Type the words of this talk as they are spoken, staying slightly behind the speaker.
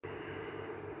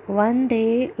One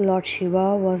day, Lord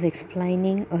Shiva was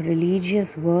explaining a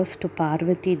religious verse to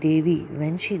Parvati Devi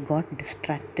when she got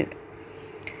distracted.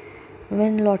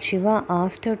 When Lord Shiva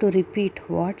asked her to repeat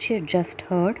what she had just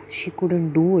heard, she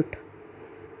couldn't do it.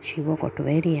 Shiva got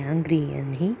very angry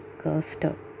and he cursed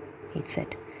her. He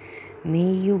said, "May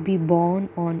you be born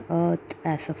on earth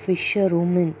as a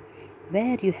fisherwoman,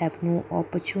 where you have no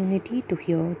opportunity to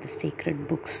hear the sacred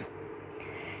books."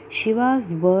 Shiva's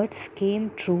words came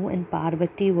true and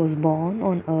Parvati was born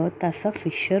on earth as a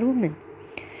fisherwoman.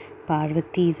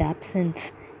 Parvati's absence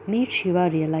made Shiva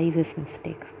realize his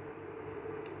mistake.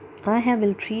 "I have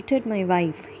ill-treated my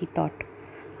wife," he thought.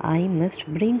 "I must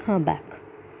bring her back."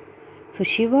 So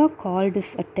Shiva called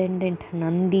his attendant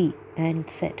Nandi and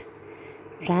said,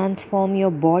 "Transform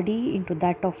your body into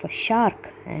that of a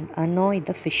shark and annoy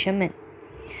the fisherman."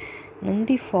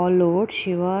 Nandi followed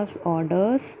Shiva's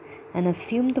orders and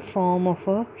assumed the form of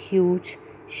a huge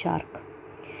shark.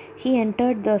 He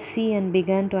entered the sea and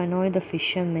began to annoy the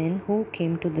fishermen who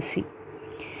came to the sea.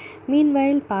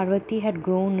 Meanwhile, Parvati had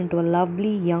grown into a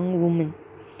lovely young woman.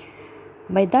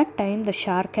 By that time, the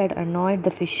shark had annoyed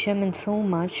the fishermen so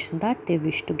much that they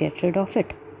wished to get rid of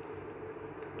it.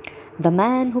 "The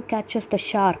man who catches the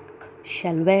shark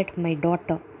shall wed my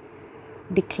daughter,"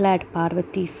 declared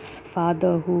Parvati's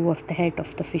father, who was the head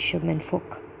of the fishermen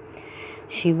folk.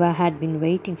 Shiva had been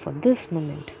waiting for this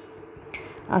moment.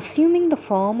 Assuming the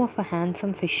form of a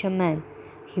handsome fisherman,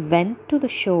 he went to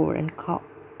the shore and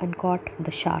caught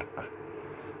the shark.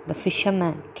 The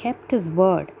fisherman kept his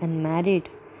word and married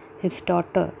his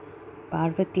daughter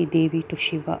Parvati Devi to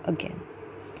Shiva again.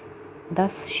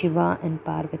 Thus Shiva and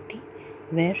Parvati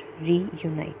were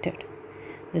reunited.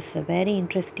 This is a very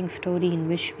interesting story in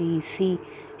which we see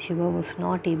Shiva was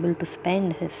not able to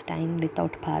spend his time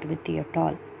without Parvati at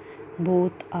all.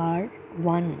 Both are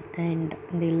one and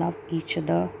they love each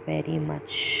other very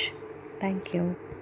much. Thank you.